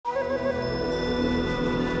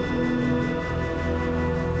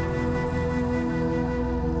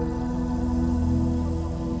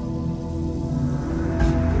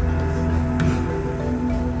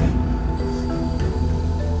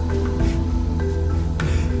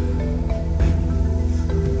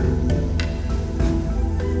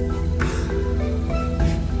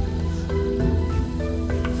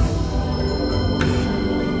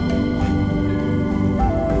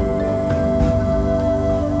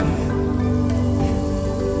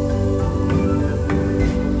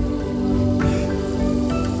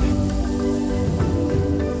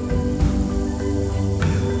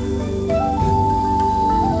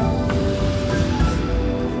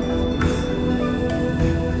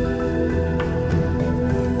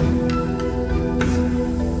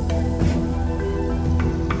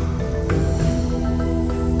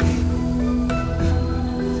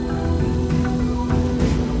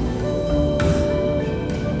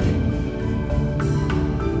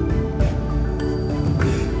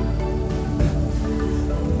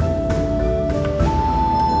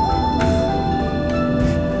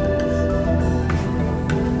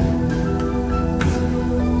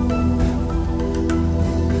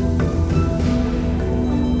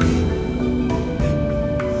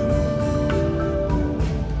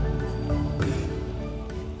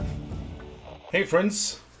Hey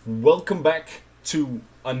friends, welcome back to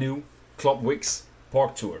a new Club Wikz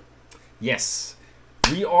park tour. Yes,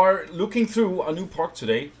 we are looking through a new park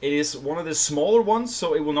today. It is one of the smaller ones,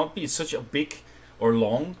 so it will not be such a big or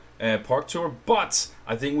long park tour, but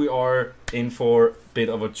I think we are in for a bit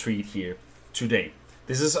of a treat here today.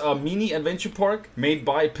 This is a mini adventure park made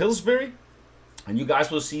by Pillsbury, and you guys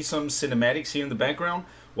will see some cinematics here in the background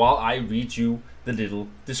while I read you the little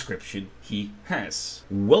description he has.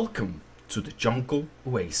 Welcome to the Jungle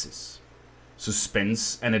Oasis.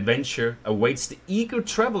 Suspense and adventure awaits the eager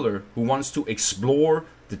traveler who wants to explore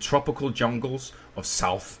the tropical jungles of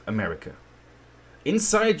South America.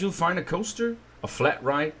 Inside you'll find a coaster, a flat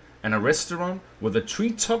ride, and a restaurant with a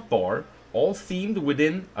treetop bar, all themed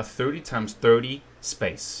within a 30x30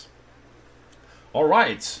 space.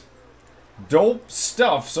 Alright, dope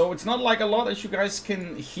stuff. So it's not like a lot as you guys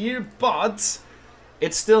can hear, but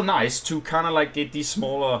it's still nice to kind of like get these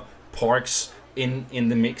smaller parks in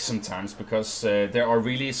the mix sometimes, because there are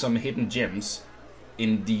really some hidden gems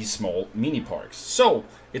in these small mini parks. So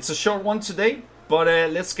it's a short one today, but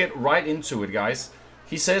let's get right into it, guys.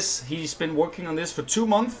 He says he's been working on this for 2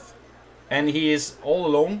 months and he is all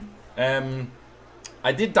alone.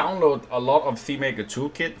 I did download a lot of ThemeMaker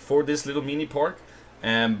Toolkit for this little mini park,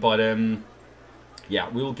 but yeah,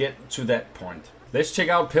 we'll get to that point. Let's check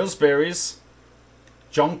out Pillsbury's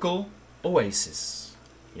Jungle Oasis.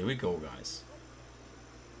 Here we go, guys.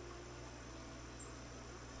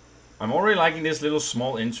 I'm already liking this little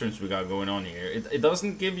small entrance we got going on here. It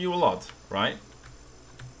doesn't give you a lot, right?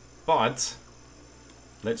 But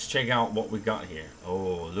let's check out what we got here.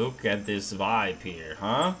 Oh, look at this vibe here,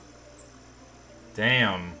 huh?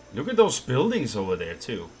 Damn, look at those buildings over there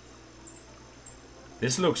too.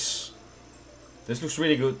 This looks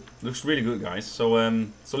really good. Looks really good, guys. So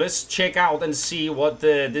so let's check out and see what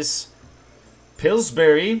this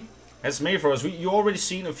Pillsbury has made for us. You already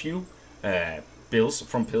seen a few builds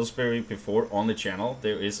from Pillsbury before on the channel.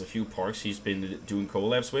 There is a few parks he's been doing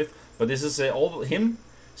collabs with, but this is all him.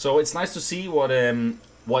 So it's nice to see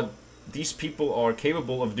what these people are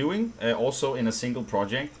capable of doing, also in a single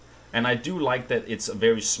project. And I do like that it's a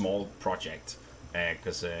very small project,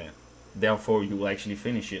 because therefore you will actually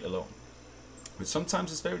finish it alone. But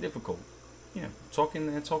sometimes it's very difficult. Yeah,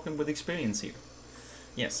 talking with experience here.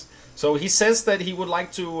 Yes. So he says that he would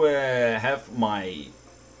like to have my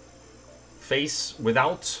face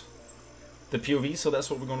without the POV, so that's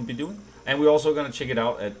what we're going to be doing. And we're also going to check it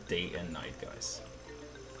out at day and night, guys.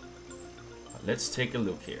 Let's take a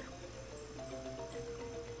look here.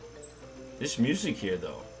 This music here,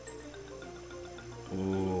 though.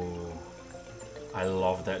 Ooh, I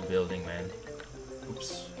love that building, man.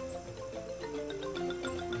 Oops.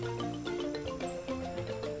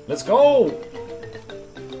 Let's go!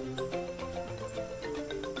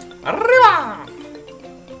 Arriba!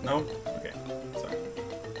 No? Okay, sorry.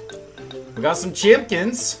 We got some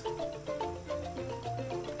chickens.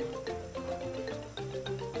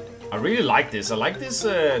 I really like this. I like this.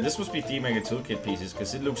 This must be ThemeMaker Toolkit pieces,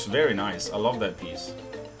 because it looks very nice. I love that piece.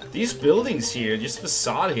 These buildings here, this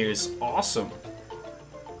facade here is awesome.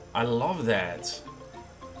 I love that.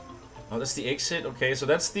 Oh, that's the exit. Okay, so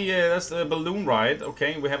that's the balloon ride.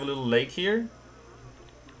 Okay, we have a little lake here.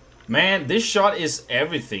 Man, this shot is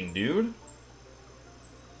everything, dude.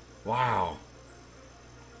 Wow.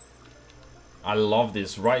 I love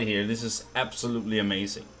this right here. This is absolutely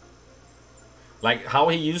amazing. Like how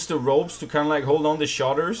he used the ropes to kind of like hold on the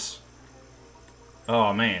shutters.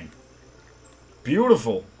 Oh, man.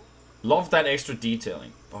 Beautiful. Love that extra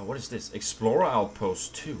detailing. Oh, what is this? Explorer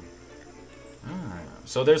Outpost 2. Ah,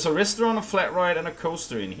 so there's a restaurant, a flat ride, and a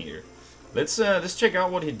coaster in here. Let's check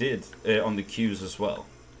out what he did on the queues as well.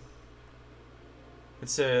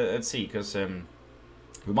 Let's see, because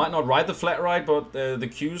we might not ride the flat ride, but the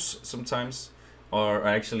queues sometimes are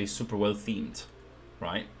actually super well themed,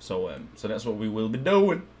 right? So so that's what we will be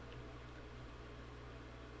doing.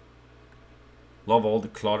 Love all the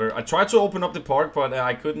clutter. I tried to open up the park, but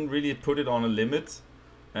I couldn't really put it on a limit,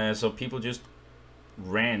 so people just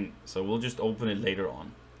ran. So we'll just open it later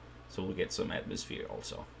on, so we'll get some atmosphere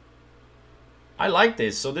also. I like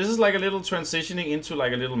this. So this is like a little transitioning into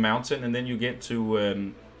like a little mountain, and then you get to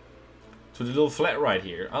the little flat ride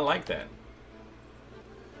here. I like that.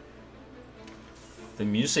 The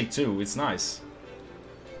music too, it's nice.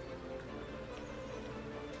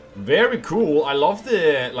 Very cool. I love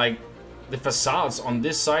the the facades on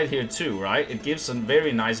this side here too, right? It gives a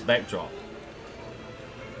very nice backdrop.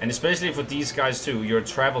 And especially for these guys too. You're a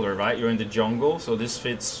traveler, right? You're in the jungle, so this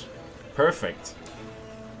fits perfect.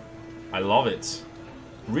 I love it.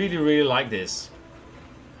 Really, really like this.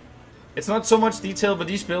 It's not so much detail, but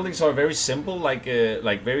these buildings are very simple, like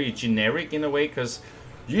very generic in a way, because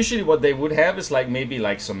usually what they would have is like maybe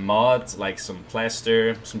like some mud, like some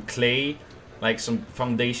plaster, some clay, like some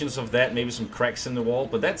foundations of that, maybe some cracks in the wall,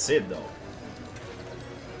 but that's it though.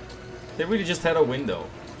 They really just had a window.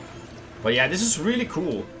 But yeah, this is really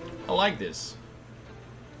cool. I like this.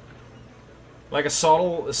 Like a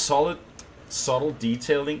solid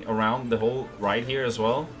detailing around the whole right here as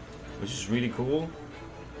well, which is really cool.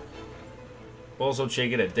 Also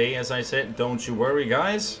check it at day, as I said. Don't you worry,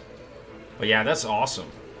 guys. But yeah, that's awesome.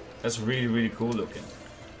 That's really, really cool looking.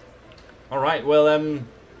 Alright, well,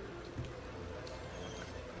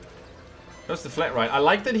 that's the flat ride. I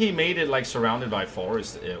like that he made it like surrounded by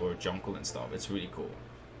forest or jungle and stuff. It's really cool.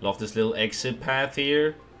 Love this little exit path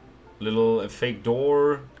here. Little fake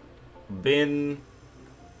door. Bin.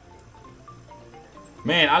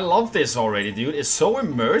 Man, I love this already, dude. It's so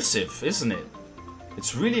immersive, isn't it?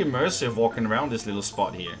 It's really immersive walking around this little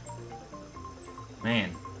spot here.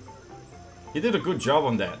 Man. He did a good job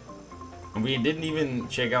on that. And we didn't even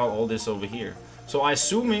check out all this over here. So I'm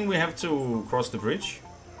assuming we have to cross the bridge.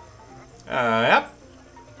 Yep.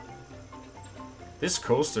 This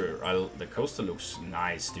coaster, the coaster looks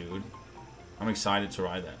nice, dude. I'm excited to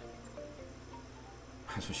ride that.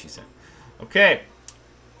 That's what she said. Okay.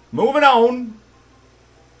 Moving on.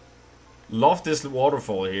 Love this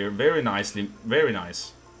waterfall here. Very nicely. Very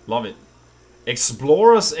nice. Love it.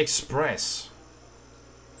 Explorers Express.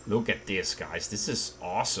 Look at this, guys. This is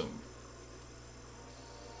awesome.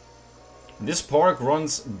 This park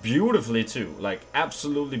runs beautifully too. Like,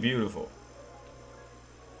 absolutely beautiful.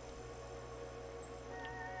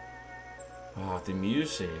 Oh, the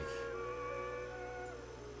music.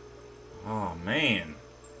 Oh, man.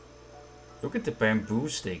 Look at the bamboo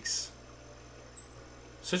sticks.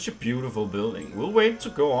 Such a beautiful building. We'll wait to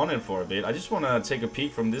go on it for a bit. I just want to take a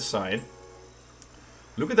peek from this side.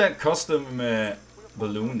 Look at that custom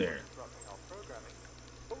balloon there.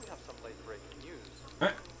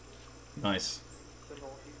 Nice.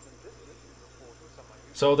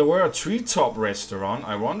 So there were a treetop restaurant.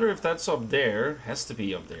 I wonder if that's up there. Has to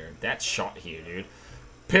be up there. That shot here, dude.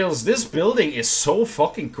 Pills, this building is so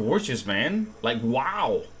fucking gorgeous, man. Like,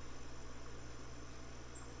 wow.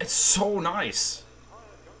 It's so nice.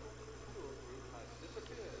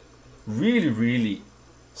 Really, really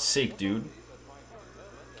sick, dude.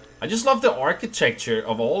 I just love the architecture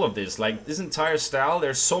of all of this. Like, this entire style.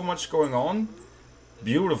 There's so much going on.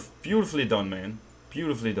 Beautifully done, man.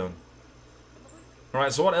 Beautifully done.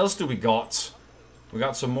 Alright, so what else do we got? We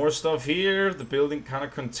got some more stuff here. The building kind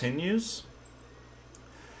of continues.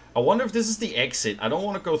 I wonder if this is the exit. I don't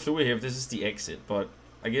want to go through here if this is the exit, but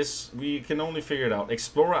I guess we can only figure it out.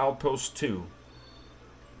 Explorer Outpost 2.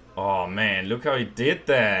 Oh, man. Look how he did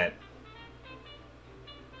that.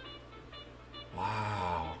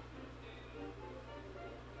 Wow.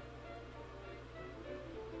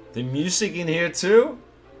 The music in here too?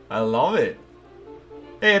 I love it.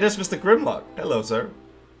 Hey, there's Mr. Grimlock. Hello, sir.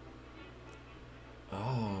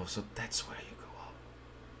 Oh, so that's where you go up.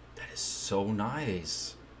 That is so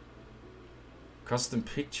nice. Custom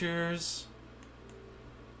pictures.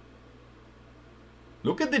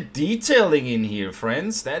 Look at the detailing in here,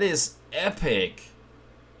 friends. That is epic.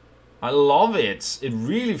 I love it. It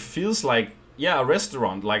really feels like, yeah, a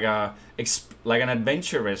restaurant, like an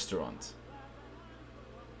adventure restaurant.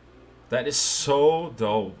 That is so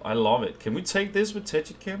dope. I love it. Can we take this with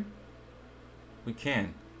Tegicam? We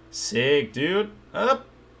can. Sick, dude. Up.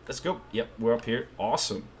 Let's go. Yep, we're up here.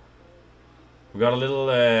 Awesome. We got a little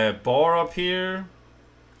bar up here.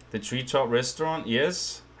 The treetop restaurant.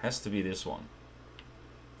 Yes. Has to be this one.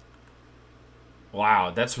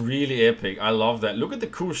 Wow, that's really epic. I love that. Look at the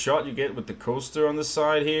cool shot you get with the coaster on the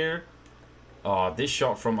side here. Oh, this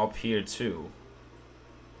shot from up here too.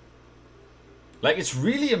 Like, it's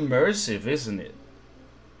really immersive, isn't it?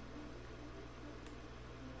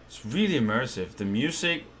 It's really immersive. The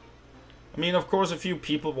music. I mean, of course, a few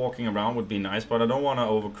people walking around would be nice, but I don't want to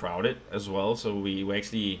overcrowd it as well. So we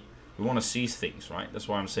want to see things, right? That's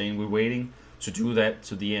why I'm saying we're waiting to do that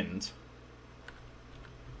to the end.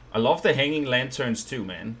 I love the hanging lanterns too,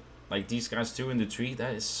 man. Like these guys too in the tree.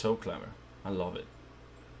 That is so clever. I love it.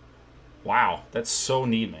 Wow, that's so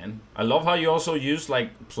neat, man. I love how you also use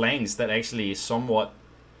like planks that actually somewhat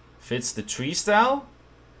fits the tree style.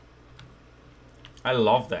 I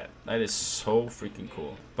love that. That is so freaking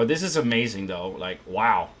cool. But this is amazing though. Like,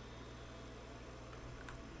 wow.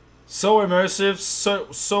 So immersive,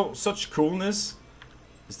 such coolness.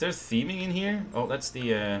 Is there theming in here? Oh, that's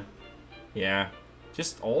the yeah.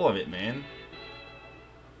 Just all of it, man.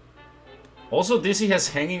 Also, this he has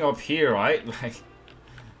hanging up here, right? Like,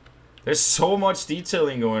 There's so much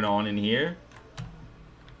detailing going on in here.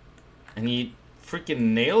 And he freaking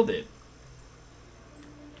nailed it.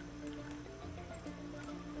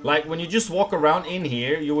 Like, when you just walk around in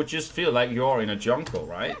here, you would just feel like you're in a jungle,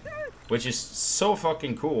 right? Which is so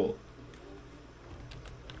fucking cool.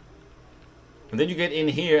 And then you get in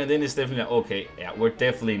here, and then it's definitely like, okay, yeah, we're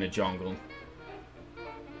definitely in a jungle.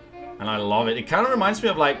 And I love it. It kind of reminds me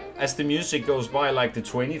of, like, as the music goes by, like the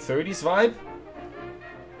 2030s vibe.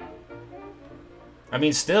 I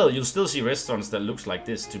mean, still, you'll still see restaurants that looks like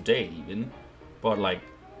this today, even. But, like,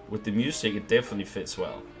 with the music, it definitely fits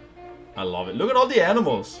well. I love it. Look at all the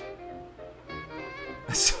animals.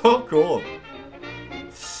 That's so cool.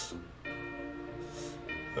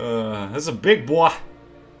 That's a big boy.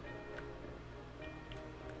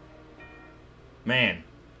 Man.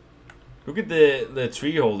 Look at the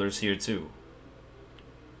tree holders here, too.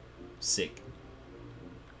 Sick.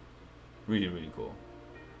 Really, really cool.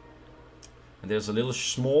 And there's a little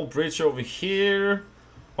small bridge over here.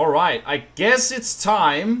 Alright, I guess it's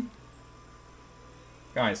time.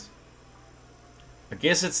 Guys. I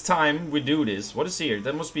guess it's time we do this. What is here?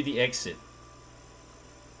 That must be the exit.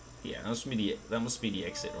 Yeah, that must be the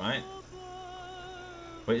exit, right?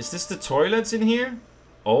 Wait, is this the toilets in here?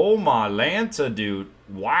 Oh my Lanta, dude.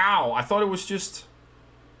 Wow, I thought it was just...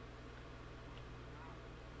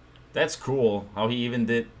 That's cool, how he even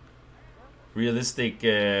did realistic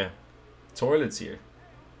toilets here.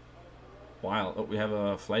 Wow, oh, we have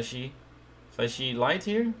a flashy light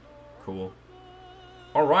here? Cool.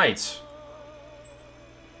 Alright.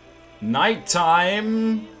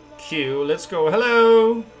 Nighttime. Q, let's go.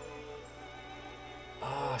 Hello.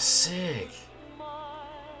 Oh, sick.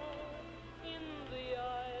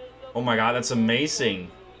 Oh my god, that's amazing.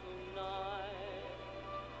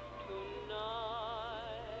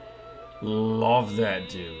 Love that,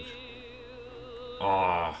 dude.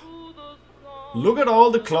 Ah. Look at all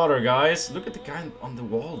the clutter, guys. Look at the guy on the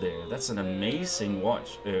wall there. That's an amazing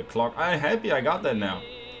watch. Clock. I'm happy I got that now.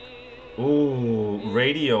 Ooh,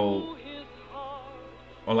 radio.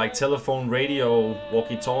 Or like telephone radio,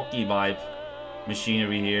 walkie-talkie vibe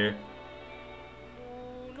machinery here.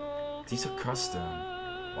 These are custom.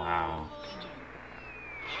 Wow.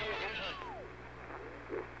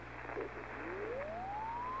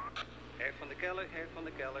 Herr van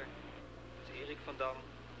de Keller. Het is Erik van Dam.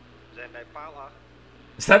 We zijn bij paal 8.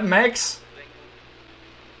 Is that Max?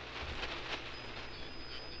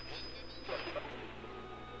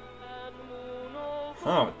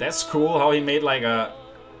 Oh, that's cool how he made like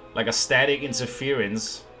a static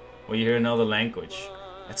interference where you hear another language.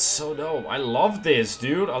 That's so dope. I love this,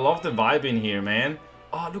 dude. I love the vibe in here, man.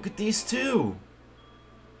 Oh, look at these two.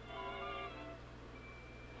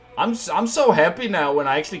 I'm so happy now when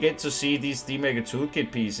I actually get to see these D-Maker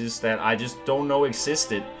Toolkit pieces that I just don't know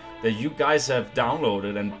existed, that you guys have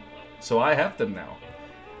downloaded, and so I have them now.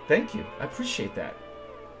 Thank you. I appreciate that.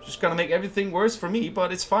 Just gonna make everything worse for me,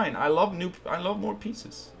 but it's fine. I love more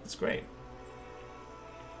pieces. It's great.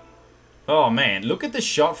 Oh man, look at the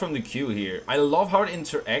shot from the queue here. I love how it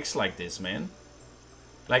interacts like this, man.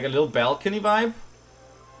 Like a little balcony vibe.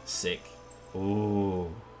 Sick.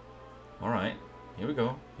 Ooh. Alright. Here we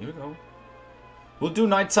go. Here we go. We'll do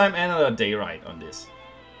nighttime and a day ride on this.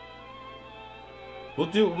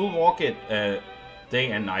 We'll walk it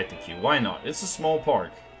day and night the queue. Why not? It's a small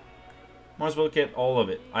park. Might as well get all of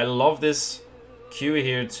it. I love this queue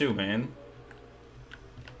here too, man.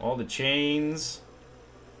 All the chains.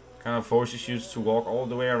 Kind of forces you to walk all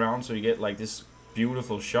the way around so you get like this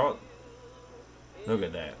beautiful shot. Look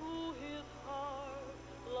at that.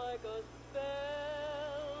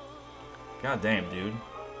 God damn, dude.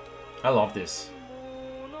 I love this.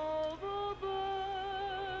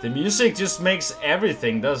 The music just makes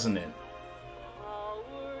everything, doesn't it?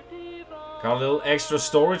 Got a little extra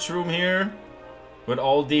storage room here with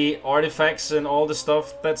all the artifacts and all the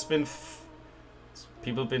stuff that's been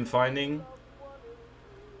people been finding.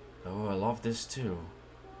 Oh, I love this too.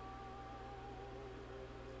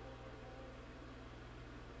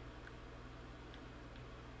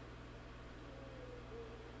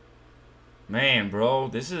 Man, bro,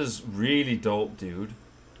 this is really dope, dude.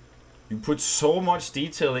 You put so much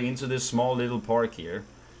detailing into this small little park here,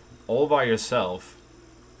 all by yourself.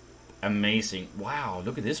 Amazing. Wow,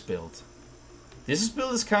 look at this build. This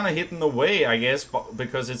build is kind of hidden away, I guess,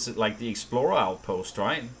 because it's like the Explorer outpost,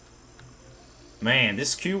 right? Man,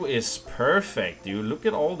 this queue is perfect, dude. Look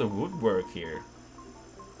at all the woodwork here.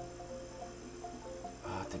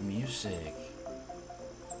 Ah, the music.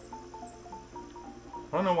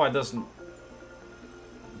 I don't know why it doesn't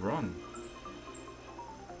run.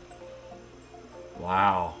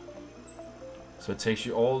 Wow. So it takes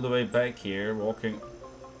you all the way back here, walking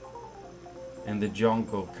in the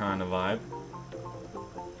jungle kind of vibe.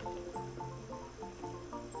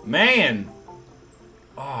 Man!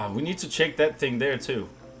 Ah, we need to check that thing there too.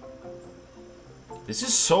 This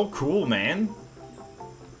is so cool, man.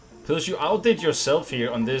 Because you outdid yourself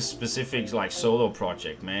here on this specific like solo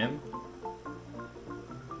project, man.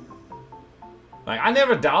 Like I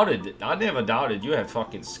never doubted it. I never doubted you had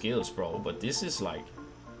fucking skills, bro. But this is like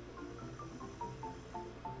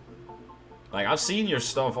I've seen your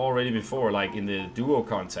stuff already before, like in the duo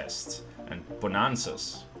contests and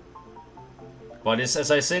bonanzas. But it's, as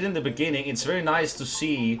I said in the beginning, it's very nice to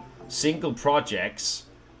see single projects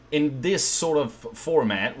in this sort of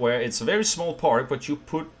format where it's a very small part, but you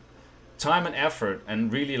put time and effort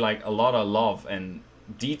and really like a lot of love and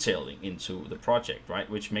detailing into the project, right?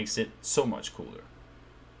 Which makes it so much cooler.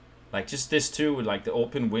 Like just this too, with like the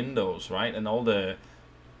open windows, right? And all the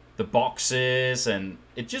boxes, and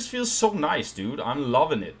it just feels so nice, dude. I'm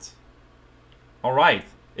loving it. All right.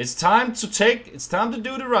 It's time to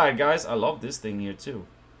do the ride, guys. I love this thing here too.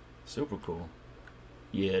 Super cool.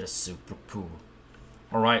 Yeah, that's super cool.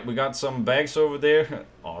 Alright, we got some bags over there.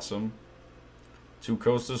 Awesome. 2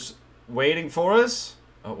 coasters waiting for us.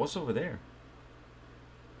 Oh, what's over there?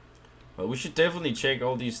 Well, we should definitely check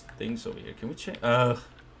all these things over here. Can we check?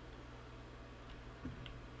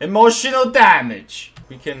 Emotional damage.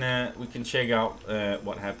 We can check out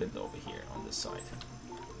what happened over here on this side.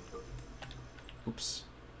 Oops.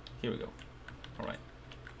 Here we go. Alright.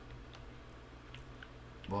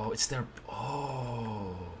 Whoa, it's there.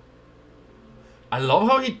 Oh. I love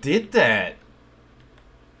how he did that.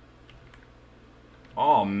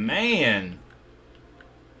 Oh, man.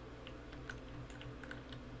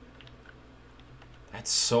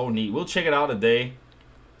 That's so neat. We'll check it out today,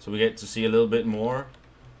 so we get to see a little bit more.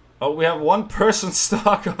 Oh, we have one person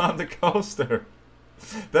stuck on the coaster.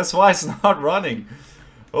 That's why it's not running.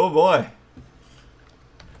 Oh, boy.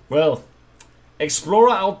 Well,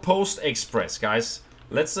 Explorer Outpost Express, guys.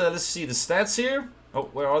 Let's see the stats here. Oh,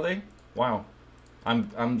 where are they? Wow,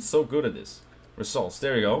 I'm so good at this. Results.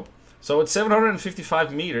 There you go. So it's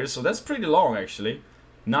 755 meters. So that's pretty long actually.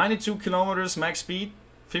 92 kilometers max speed,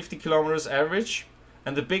 50 kilometers average,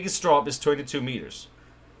 and the biggest drop is 22 meters.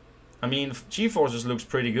 I mean, G-forces looks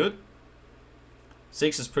pretty good.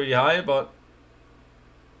 6 is pretty high, but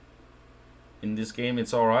in this game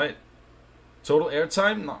it's all right. Total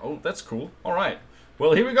airtime? No, oh, that's cool. Alright.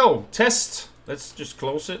 Well, here we go. Test. Let's just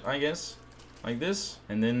close it, I guess. Like this.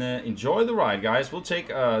 And then enjoy the ride, guys. We'll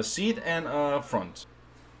take a seat and a front.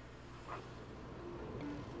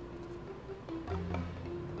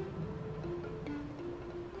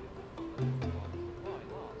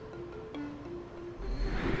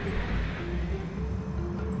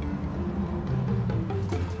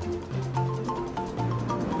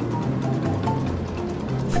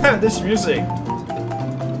 This music.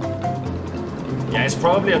 Yeah, it's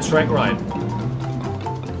probably a track ride.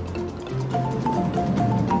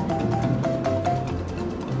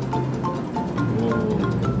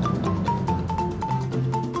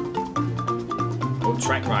 Oh,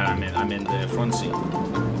 track ride. I'm in the front seat.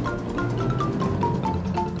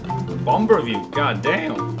 Bomber view. God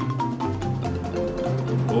damn.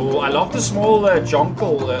 Oh, I love the small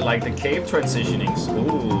jungle, like the cave transitionings.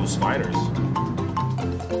 Ooh, spiders.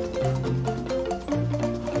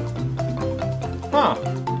 Huh.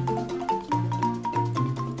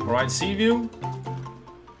 Alright, sea view.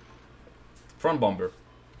 Front bumper.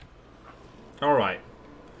 Alright.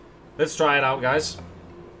 Let's try it out, guys.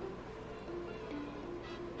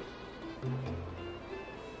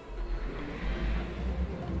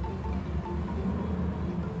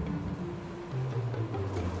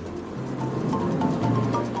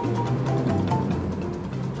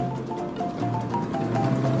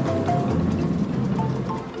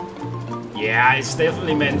 Yeah, it's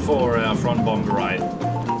definitely meant for a front bumper ride.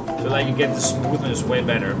 I feel like you get the smoothness way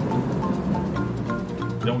better.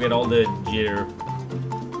 You don't get all the jitter.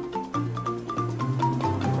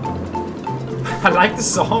 I like the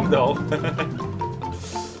song though.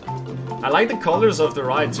 I like the colors of the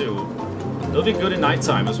ride too. It'll be good at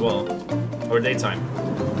nighttime as well. Or daytime.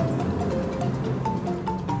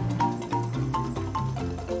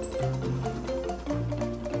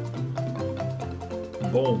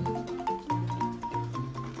 Boom.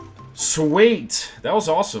 Sweet. That was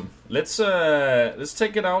awesome. Let's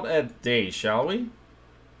take it out at day, shall we?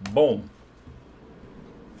 Boom.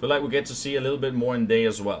 Feel like we get to see a little bit more in day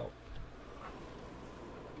as well.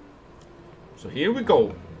 So here we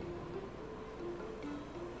go.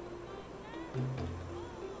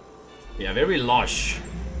 Yeah, very lush.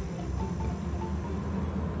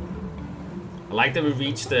 I like that we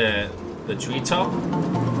reached the treetop.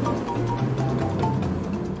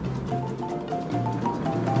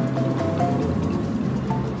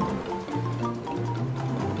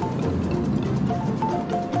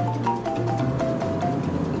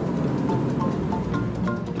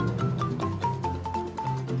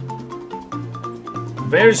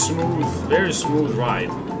 Very smooth ride.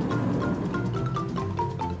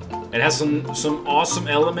 It has some awesome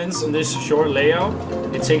elements on this short layout.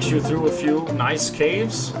 It takes you through a few nice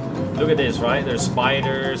caves. Look at this, right? There's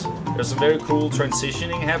spiders. There's some very cool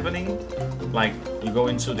transitioning happening. Like, you go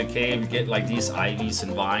into the cave, you get like these ivies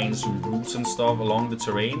and vines and roots and stuff along the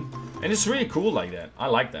terrain. And it's really cool like that. I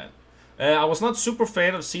like that. I was not super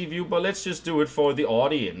fan of Sea View, but let's just do it for the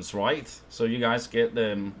audience, right? So you guys get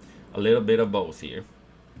a little bit of both here.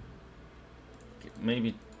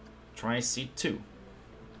 Maybe try seat 2.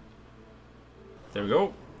 There we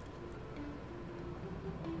go.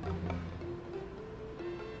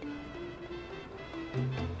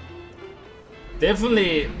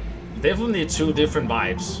 Definitely 2 different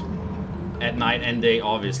vibes at night and day,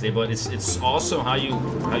 obviously, but it's awesome how you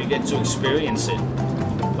get to experience it.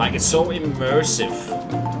 Like, it's so immersive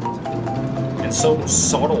and so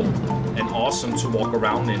subtle and awesome to walk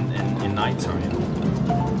around in nighttime.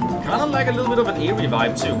 Kind of like a little bit of an eerie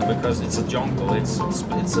vibe too, because it's a jungle. It's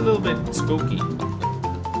a little bit spooky.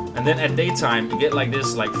 And then at daytime, you get like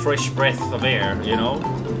this like fresh breath of air, you know?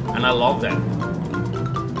 And I love that.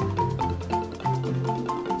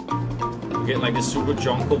 You get like this super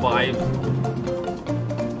jungle vibe.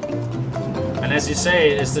 And as you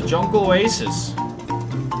say, it's the Jungle Oasis.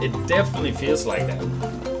 It definitely feels like that.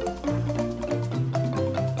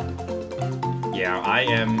 Yeah,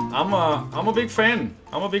 I'm a big fan.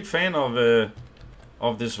 I'm a big fan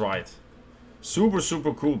of this ride. Super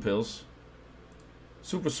cool, Pills.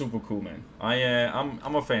 Super cool, man.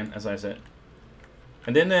 I'm a fan, as I said.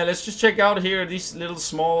 And then let's just check out here these little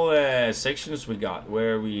small sections we got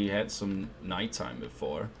where we had some nighttime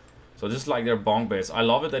before. So this is like their bunk beds. I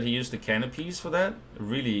love it that he used the canopies for that. It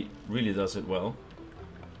really does it well.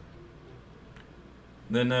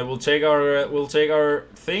 Then we'll take our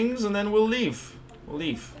things and then we'll leave. We'll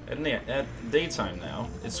leave at daytime now.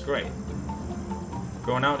 It's great.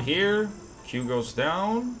 Going out here, queue goes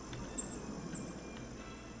down.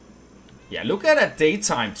 Yeah, look at that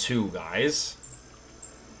daytime too, guys.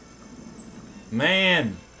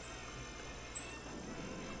 Man,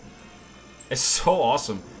 it's so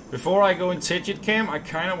awesome. Before I go in Tidget Cam, I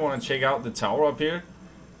kind of want to check out the tower up here.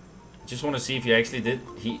 Just want to see if he actually did.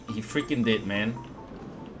 He freaking did, man.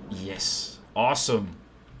 Yes, awesome.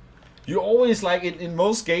 You always like in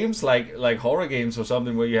most games, like horror games or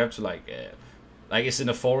something, where you have to like it's in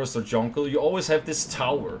a forest or jungle. You always have this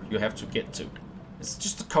tower you have to get to. It's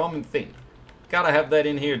just a common thing. Gotta have that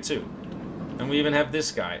in here too. And we even have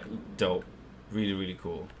this guy. Dope. Really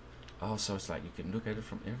cool. Oh, so it's like you can look at it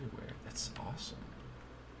from everywhere. That's awesome.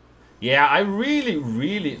 Yeah, I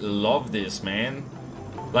really love this, man.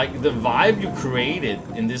 Like, the vibe you created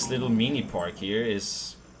in this little mini park here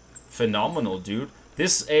is phenomenal, dude.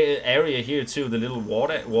 This area here too, the little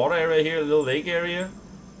water area here, the little lake area.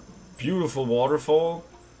 Beautiful waterfall.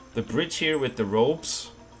 The bridge here with the ropes.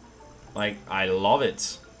 Like, I love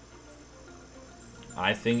it.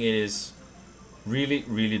 I think it is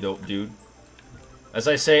really dope, dude. As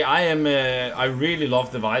I say, I really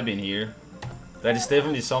love the vibe in here. That is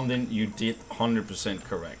definitely something you did 100%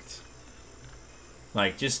 correct.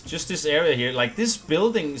 Like, just this area here, like this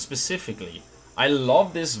building specifically. I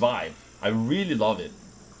love this vibe. I really love it.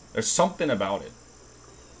 There's something about it.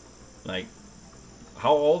 Like,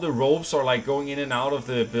 how all the ropes are like going in and out of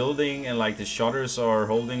the building, and like the shutters are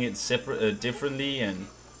holding it separate, differently, and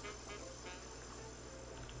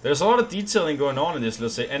there's a lot of detailing going on in this,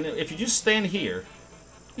 let's say. And if you just stand here,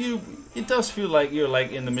 it does feel like you're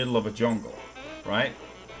like in the middle of a jungle, right?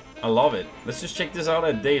 I love it. Let's just check this out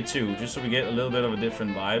at day 2, just so we get a little bit of a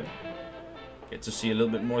different vibe. Get to see a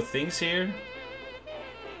little bit more things here.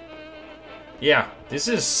 Yeah, this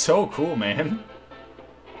is so cool, man.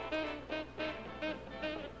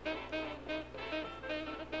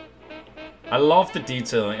 I love the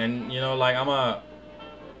detailing, and you know, like I'm a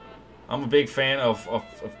big fan of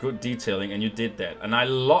good detailing, and you did that. And I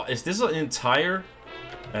love. Is this an entire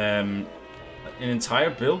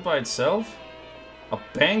build by itself? A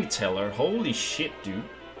bank teller? Holy shit, dude!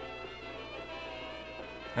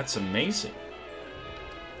 That's amazing.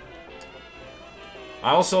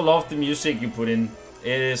 I also love the music you put in.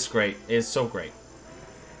 It is great. It's so great.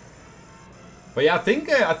 But yeah, I think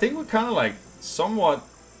we're kind of like somewhat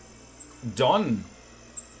done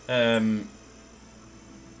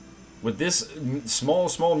with this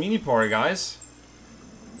small mini park, guys.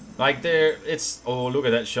 Like there, it's, oh, look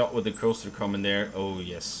at that shot with the coaster coming there. Oh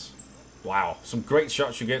yes, wow, some great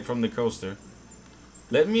shots you get from the coaster.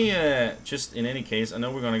 Let me just, in any case, I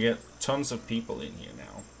know we're gonna get tons of people in here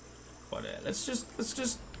now, but let's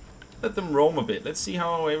just let them roam a bit. Let's see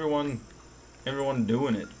how everyone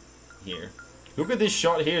doing it here. Look at this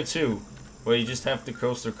shot here too, where you just have the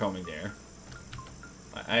coaster coming there.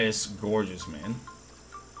 That is gorgeous, man.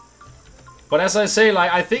 But as I say,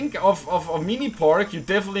 like, I think of mini park, you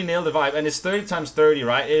definitely nailed the vibe, and it's 30 times 30,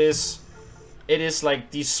 right? It is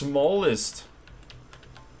like the smallest,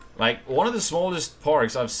 like one of the smallest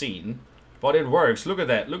parks I've seen, but it works. Look at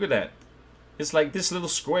that, look at that. It's like this little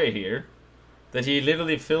square here that he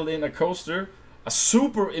literally filled in a coaster, a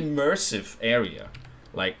super immersive area.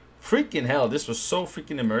 Like, freaking hell, this was so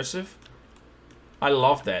freaking immersive. I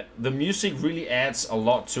love that. The music really adds a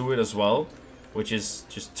lot to it as well, which is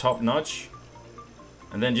just top notch.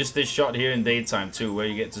 And then just this shot here in daytime too, where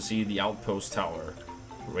you get to see the outpost tower,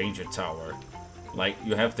 ranger tower. Like,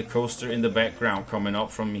 you have the coaster in the background coming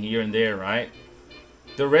up from here and there, right?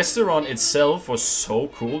 The restaurant itself was so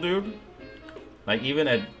cool, dude. Like, even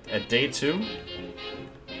at day 2.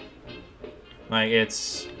 Like,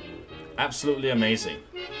 it's absolutely amazing.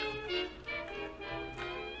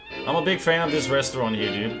 I'm a big fan of this restaurant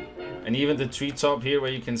here, dude. And even the treetop here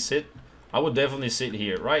where you can sit. I would definitely sit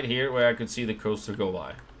here, right here, where I could see the coaster go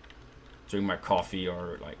by. Drink my coffee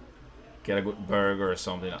or, like, get a good burger or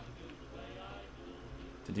something.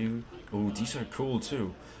 Oh, these are cool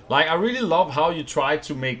too. Like, I really love how you try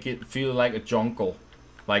to make it feel like a jungle.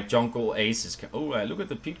 Like Jungle Oasis. Oh, look at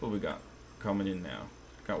the people we got coming in now.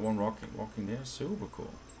 Got one walking there. Super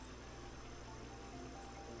cool.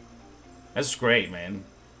 That's great, man.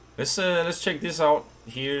 Let's check this out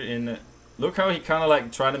here in... Look how he kind of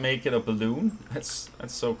like tried to make it a balloon. That's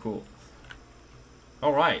so cool.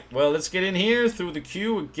 Alright, well, let's get in here through the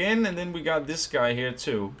queue again. And then we got this guy here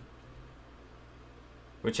too,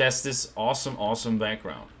 which has this awesome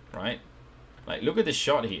background, right? Like, look at the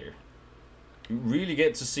shot here. You really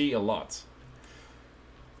get to see a lot.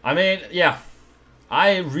 I mean, yeah.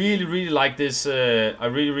 I really like this. I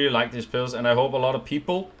really like this pills, and I hope a lot of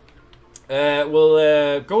people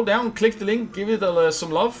will go down, click the link, give it some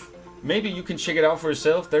love. Maybe you can check it out for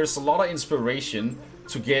yourself. There's a lot of inspiration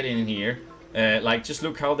to get in here. Like, just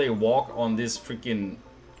look how they walk on this freaking...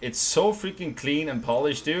 It's so freaking clean and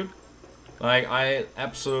polished, dude. Like, I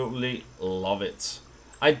absolutely love it.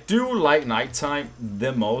 I do like nighttime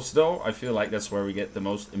the most, though. I feel like that's where we get the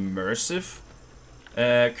most immersive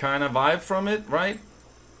kind of vibe from it, right?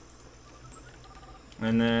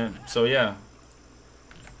 And so yeah,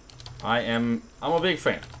 I'm a big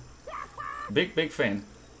fan. Big fan.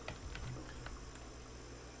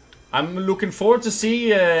 I'm looking forward to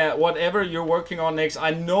see whatever you're working on next.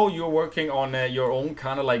 I know you're working on your own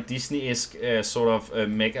kind of like Disney-esque sort of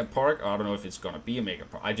mega park. I don't know if it's gonna be a mega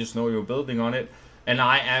park. I just know you're building on it, and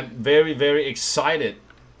I am very excited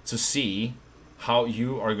to see how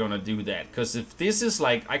you are gonna do that. Because if this is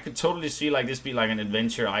like, I could totally see like this be like an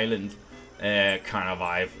adventure island kind of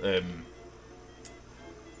vibe.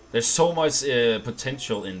 There's so much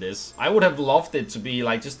potential in this. I would have loved it to be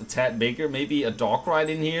like just a tad bigger. Maybe a dog ride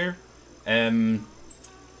in here.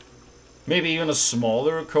 Maybe even a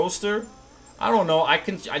smaller coaster. I don't know. I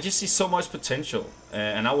just see so much potential.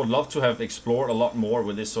 And I would love to have explored a lot more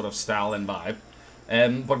with this sort of style and vibe.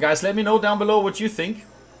 But guys, let me know down below what you think.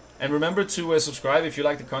 And remember to subscribe if you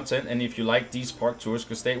like the content and if you like these park tours.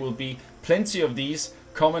 Because there will be plenty of these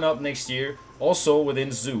coming up next year. Also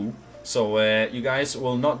within Zoo. So you guys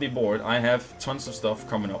will not be bored. I have tons of stuff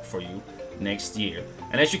coming up for you next year.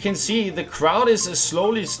 And as you can see, the crowd is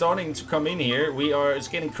slowly starting to come in here. It's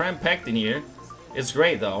getting cram-packed in here. It's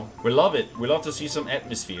great though. We love it. We love to see some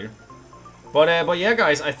atmosphere. But yeah,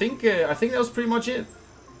 guys, I think that was pretty much it.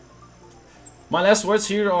 My last words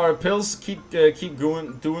here are pills. Keep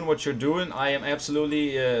doing what you're doing. I am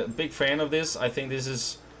absolutely a big fan of this. I think this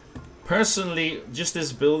is... Personally, just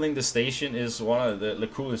this building the station is one of the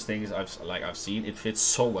coolest things I've seen. It fits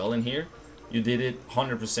so well in here. You did it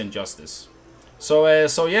 100% justice. So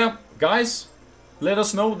so yeah, guys, let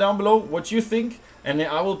us know down below what you think, and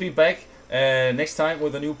I will be back next time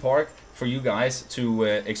with a new park for you guys to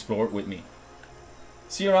explore with me.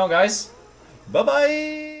 See you around, guys. Bye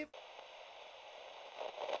bye.